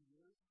 20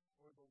 years,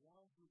 or the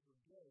one who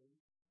forgave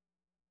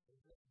and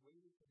just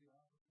waited for the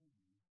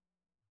opportunity to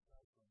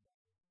tell somebody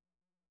that he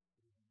didn't forgive?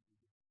 Which is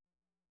you?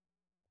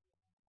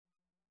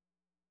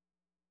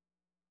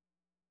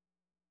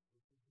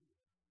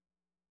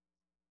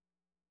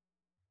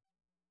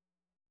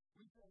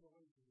 We tend to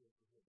wait to get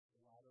forgiven,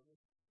 a lot of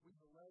us. We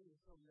delay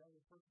until the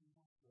other person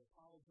wants to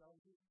apologize.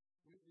 We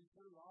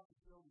put it off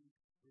until we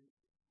feel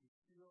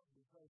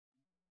because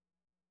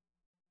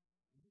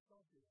we just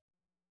don't do it.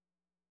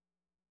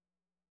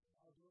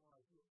 I'll do it when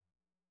I do it.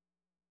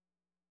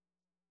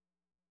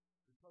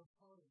 We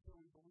postpone it until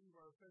we believe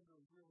our offender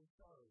is really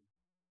sorry.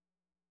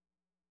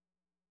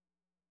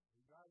 And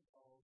God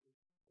calls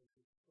us as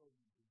his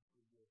children to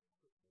forgive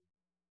quickly.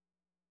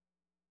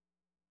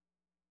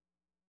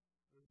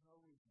 There's no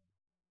reason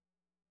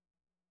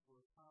for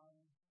a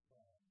time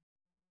bad.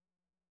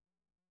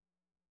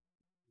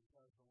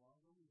 Because the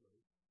longer we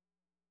wait,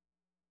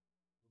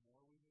 the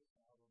more we miss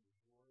out on the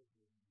joy of living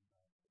in God's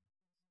presence.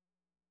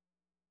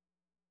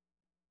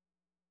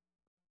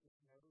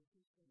 It's never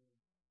too soon,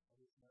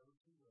 and it's never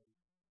too late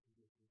to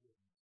get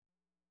forgiveness.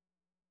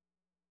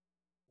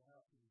 So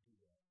how can you do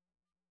that?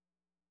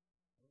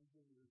 Let me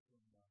give you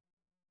some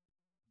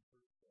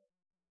first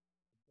steps,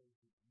 some things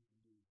that you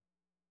can do.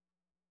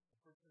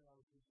 The first thing I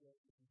would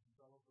suggest is you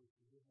develop a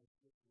forgiveness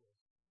gift list.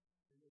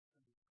 Maybe it's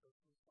going to be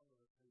Christmas. Some of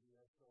us maybe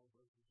have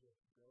celebrations yet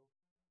to go.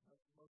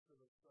 Most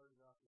of us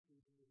started out the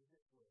season with a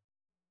gift list.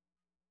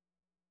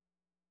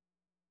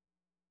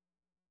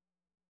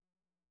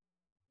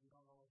 We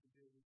don't know what to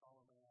do. We call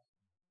them and ask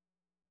them.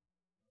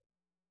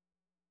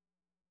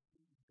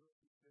 These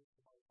gifts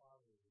to my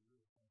father are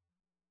really fun.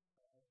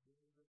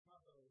 It's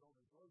not that I don't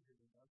enjoy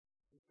giving them.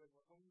 It's that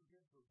when you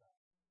give her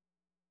back,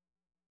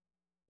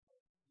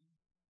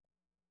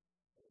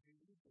 he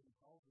needs to be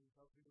called and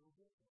something will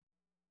get them.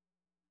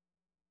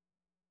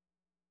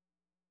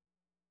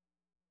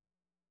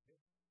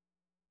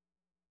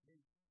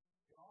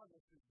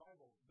 his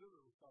Bible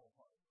literally fell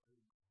apart.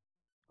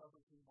 Cover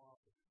came off,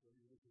 when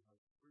you look at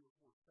like 3 or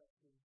 4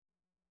 sections,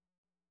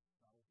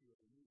 not if you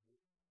ever use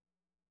it.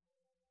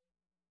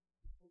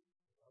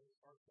 That was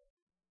our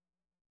section.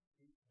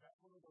 That's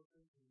one of those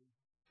things when we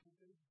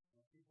stupid,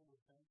 and people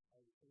would think,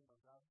 I was saying, my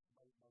father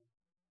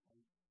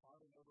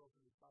never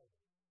opened his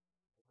Bible.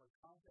 It's like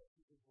context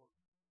is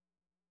important.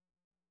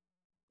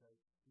 Okay?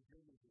 He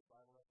did use his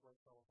Bible, that's why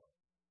it fell apart.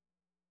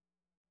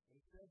 And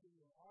he said to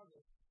me in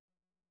August,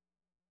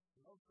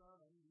 no,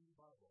 son, I need a new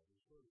Bible. He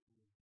showed it to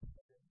me.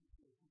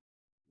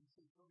 He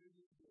said, so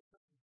maybe it could be a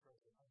Christmas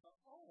present. I thought,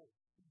 oh,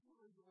 he's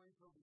willing to wait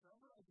until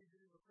December? I could get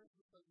him a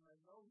Christmas present. I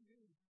know he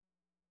did.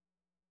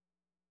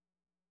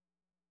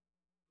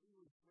 3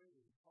 weeks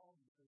later, he called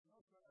me and said, no,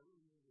 son, I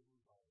really need a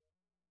new Bible.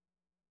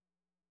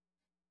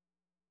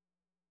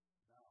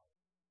 Now,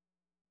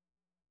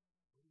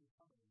 what are you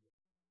coming with?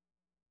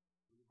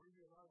 Will you bring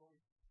me a Bible?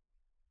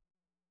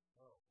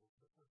 Oh, well,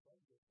 Christmas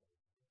does get better.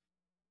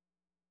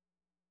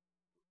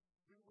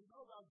 We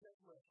know about debt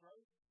list,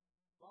 right?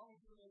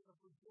 Volunteer a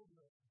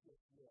forgiveness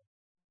gift list.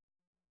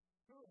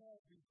 Who has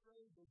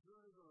betrayed,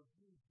 deserted, or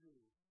abused you?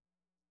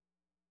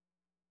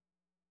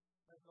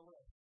 That's the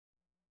list.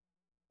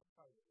 That's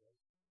how it is.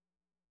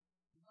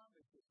 Do not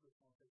make this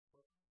list on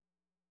Facebook.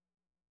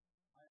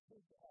 I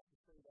hate to have to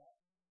say that.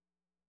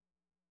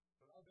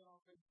 But I've been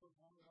on Facebook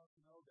long enough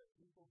to know that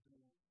people do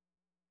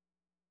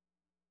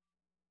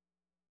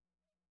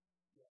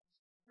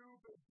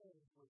stupid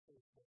things with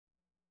Facebook.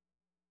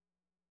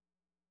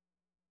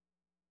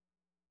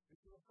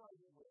 It's a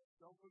private list.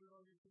 Don't put it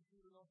on your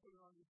computer. Don't put it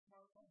on your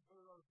smartphone. Put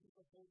it on a piece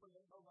of paper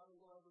that nobody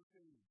will ever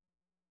see.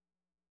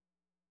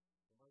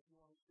 Unless you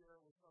want to share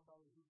it with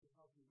somebody who can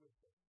help you with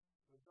it.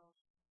 But don't,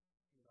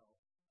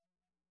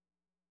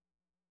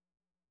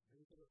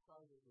 make it a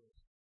private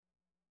list.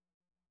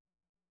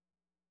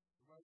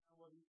 Write down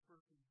what each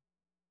person did to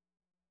you.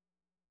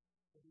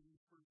 Put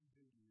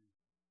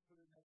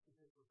it next to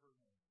his or her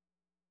name.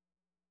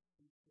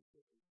 Be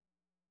specific.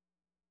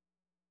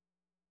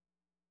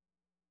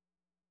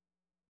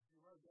 If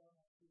you write down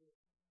next to it,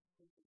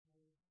 take his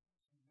name,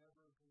 she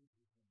never agrees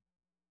with him.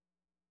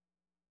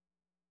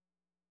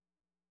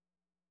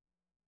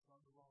 It's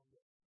on the wrong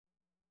list.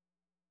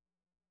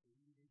 So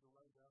you need to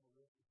write down a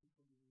list of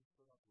people you need to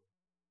put up with.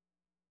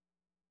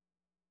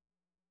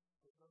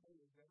 If somebody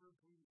has never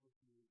agreed with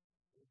you,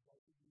 they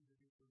expected you to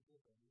be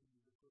forgiven, you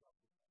need to put up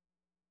with them.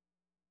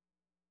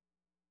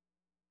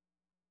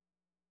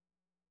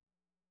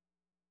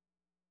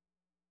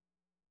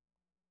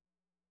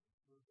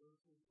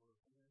 Reversing or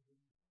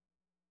abandoning,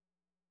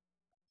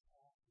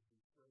 attack,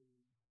 betraying,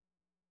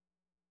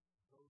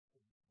 those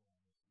things are on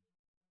this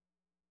list.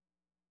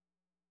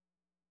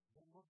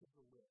 Then look at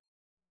the list.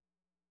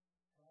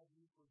 Have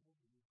you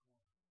forgiven each one?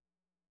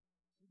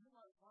 So you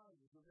might find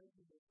that you're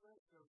making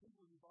mistakes. There are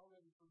people you've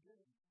already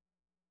forgiven.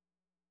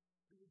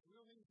 It's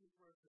real easy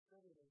for us to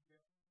sit in and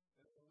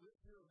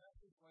hear a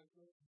message like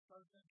this and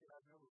start thinking,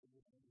 I've never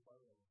forgiven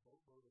anybody on a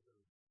boatload of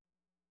earth.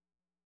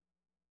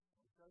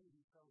 I'll tell you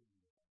who's telling you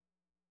that.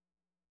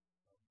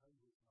 I'll tell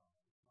you it's not.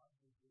 It's not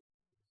Jesus.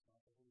 It's not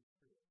the Holy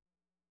Spirit. It's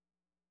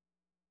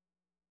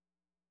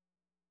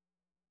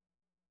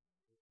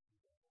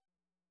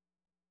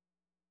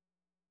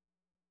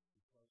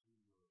the devil. Because we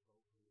were a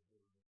boatload of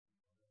bitterness and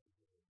are never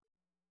get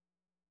over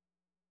it.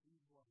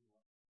 He's one who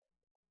wants to help us.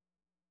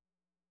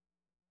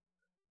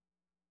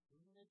 When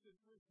you make this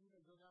list, you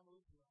may go down the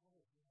list and go, oh,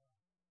 yeah.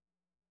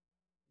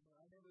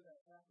 I remember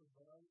that happened,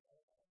 but I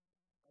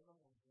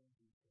don't want to blame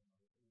these things.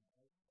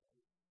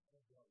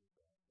 I've dealt with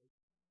that. That's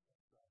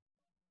bad.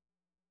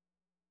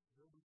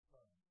 There will be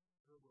fun.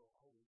 There will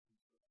always be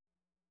fun.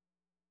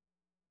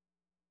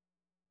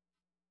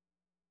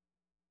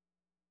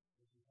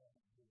 But you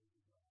haven't given to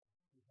God.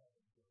 You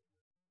haven't dealt with it.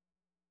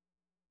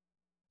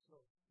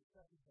 So, the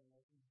second thing,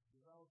 as we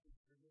develop this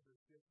forgiveness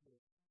gift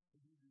list,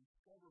 when you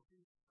discover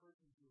persons who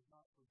have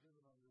not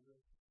forgiven on your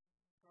list,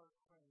 start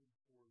praying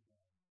for them.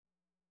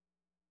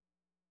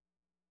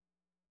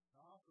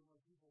 Now, often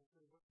when people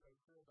say, what should I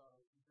pray about,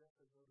 I suggest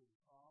they go to the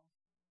Psalms.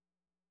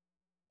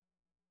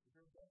 But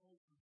there are definitely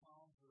some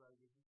Psalms that I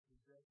would just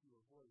suggest you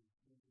avoid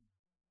mentioning when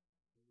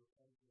you're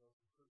anything else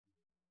in church.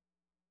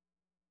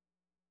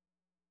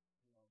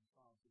 The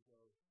Psalms that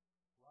go,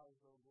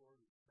 rise, O Lord,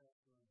 and smash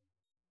your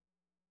enemies.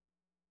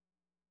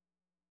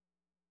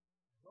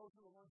 Those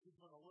are the ones who's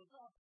going to look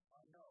up.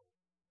 I know.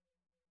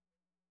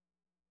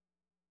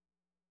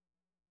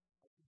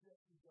 I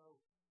suggest you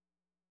go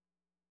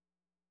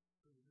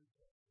to the New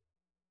Testament.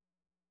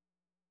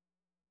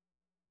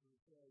 To the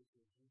prayers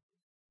of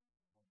Jesus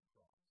on the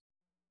cross.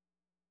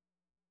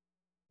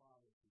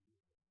 Father,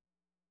 forgive them.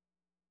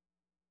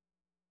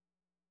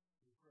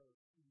 To the prayer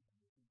of Stephen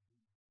as he being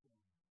stoned.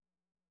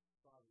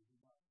 Father, do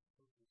not put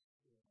this sin on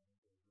their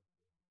victim.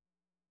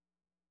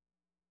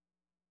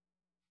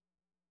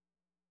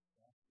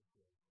 That's the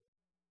prayer.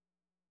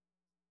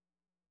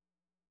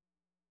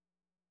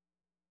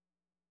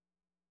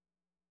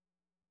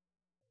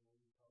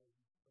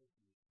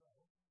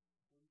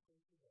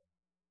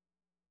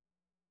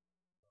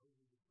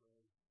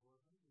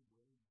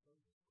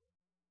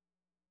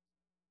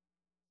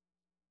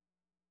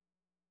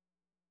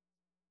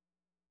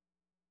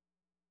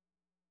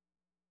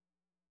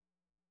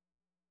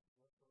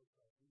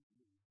 we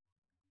do this.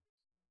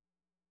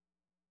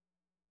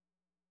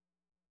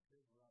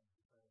 Here's what I'm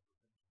prepared for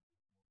finishing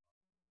this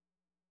morning.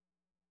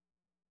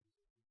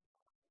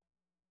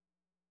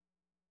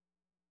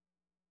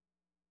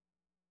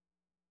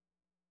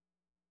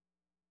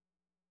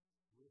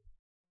 With the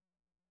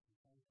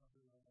kind of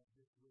something like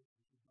this wish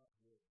you should not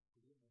do.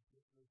 Forgiveness,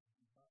 this wish you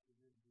should not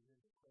forgive, begin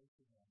to pray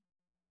to them.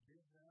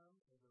 Give them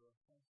or their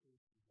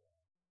offenses to God.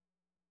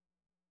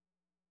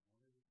 One at a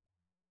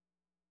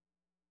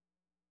time.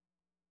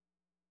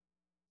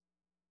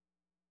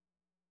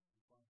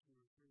 You find 2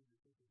 or 3 to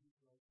take a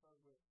people I start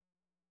with.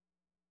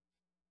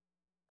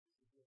 I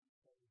suggest you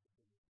start with the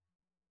biggest one.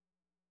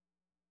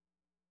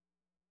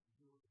 You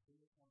deal with the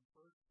biggest one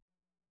first, but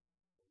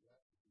you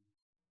have to be.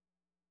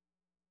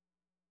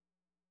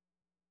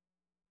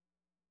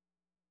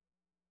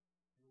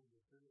 Deal with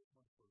the biggest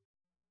one first.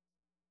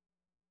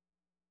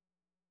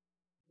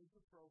 It's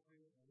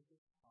appropriate and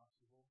it's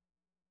possible.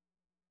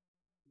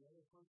 The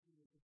other person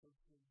is a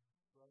person,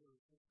 brother or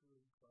sister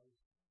in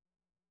Christ.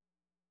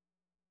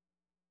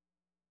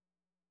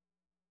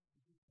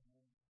 You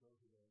just can go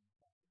to them and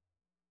talk to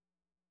them.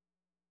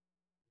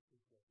 It's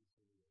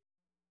reconciliation.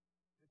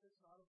 If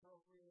it's not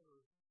appropriate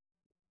or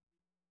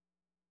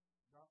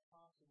not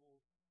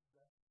possible,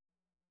 that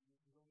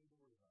you don't need to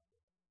worry about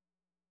that.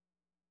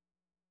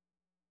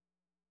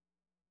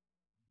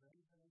 The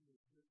main thing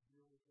is just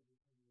deal with it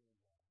between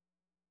you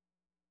and God.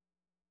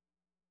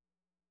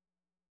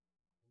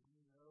 When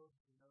you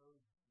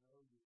know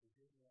you're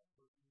forgiving that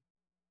person,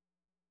 that's not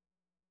fair.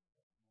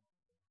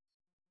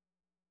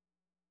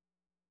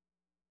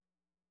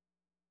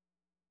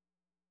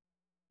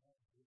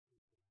 That's just the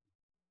truth.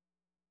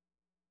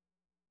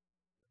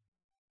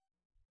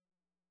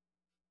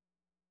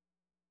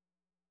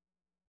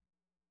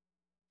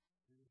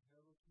 It is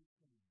never too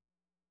soon.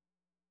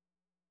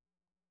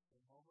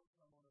 The moment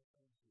someone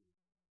offends you,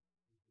 you can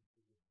forgive them. It's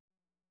never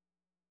too late.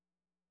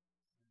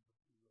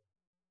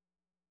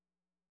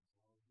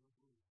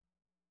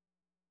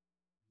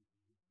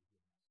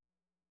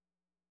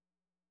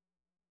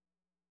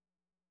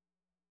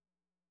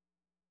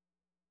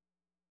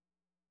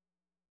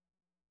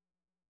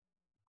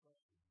 As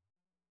long as you're breathing, you can get forgiveness. The question is,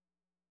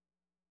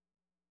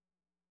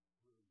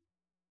 will you?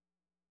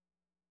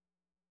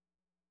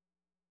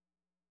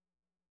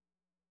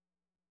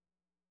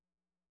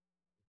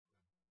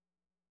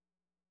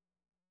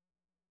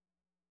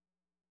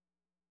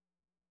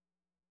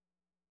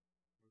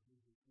 Or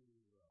Jesus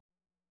really you said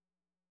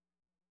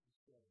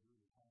really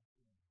have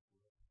things for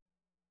us.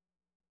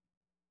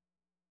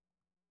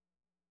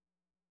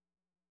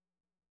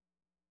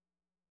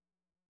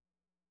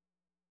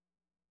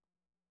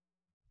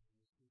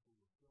 Those people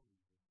will kill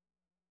you.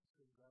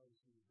 Some guys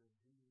who have been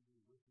beating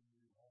you, whipping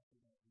you,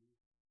 laughing at you.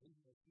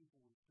 Even if people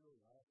were still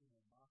laughing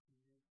and